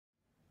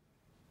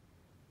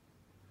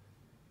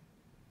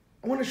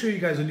I want to show you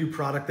guys a new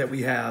product that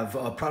we have,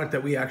 a product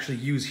that we actually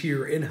use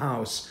here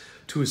in-house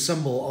to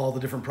assemble all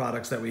the different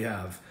products that we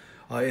have.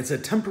 It's a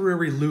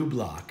temporary lube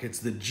lock. It's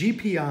the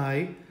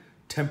GPI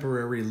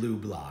Temporary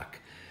Lube Lock.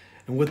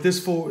 And what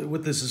this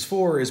is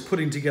for is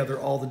putting together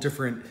all the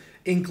different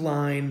ink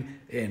line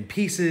and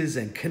pieces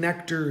and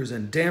connectors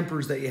and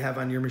dampers that you have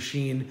on your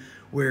machine,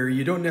 where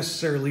you don't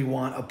necessarily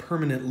want a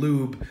permanent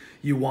lube.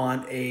 You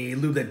want a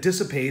lube that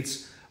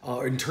dissipates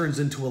and turns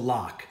into a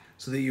lock,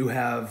 so that you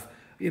have,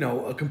 you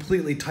know, a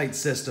completely tight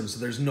system, so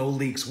there's no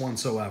leaks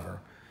whatsoever.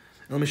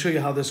 And let me show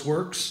you how this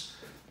works.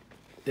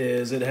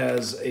 It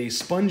has a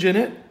sponge in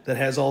it that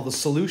has all the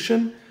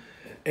solution.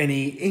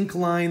 Any ink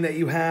line that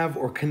you have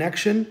or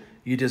connection,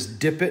 you just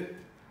dip it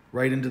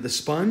right into the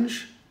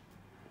sponge.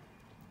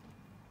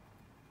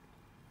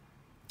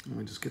 Let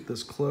me just get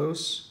this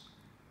close.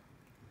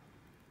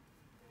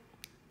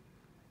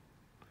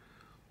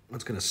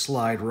 It's going to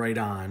slide right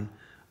on.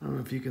 I don't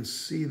know if you can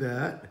see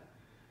that.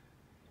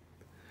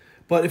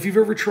 But if you've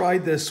ever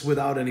tried this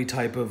without any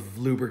type of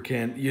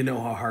lubricant, you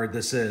know how hard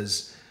this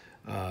is.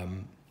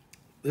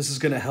 This is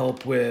going to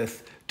help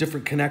with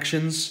different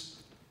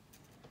connections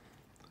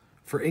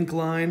for ink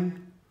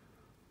line,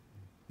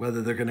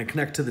 whether they're going to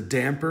connect to the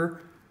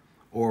damper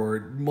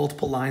or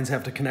multiple lines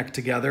have to connect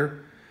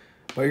together.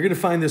 But you're going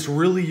to find this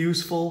really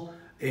useful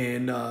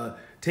in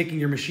taking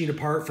your machine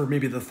apart for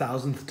maybe the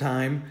 1000th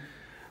time.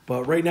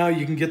 But right now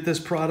you can get this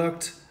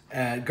product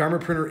at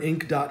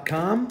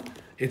garmentprinterinc.com.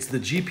 It's the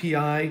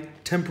GPI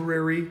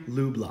Temporary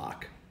Lube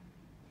Lock.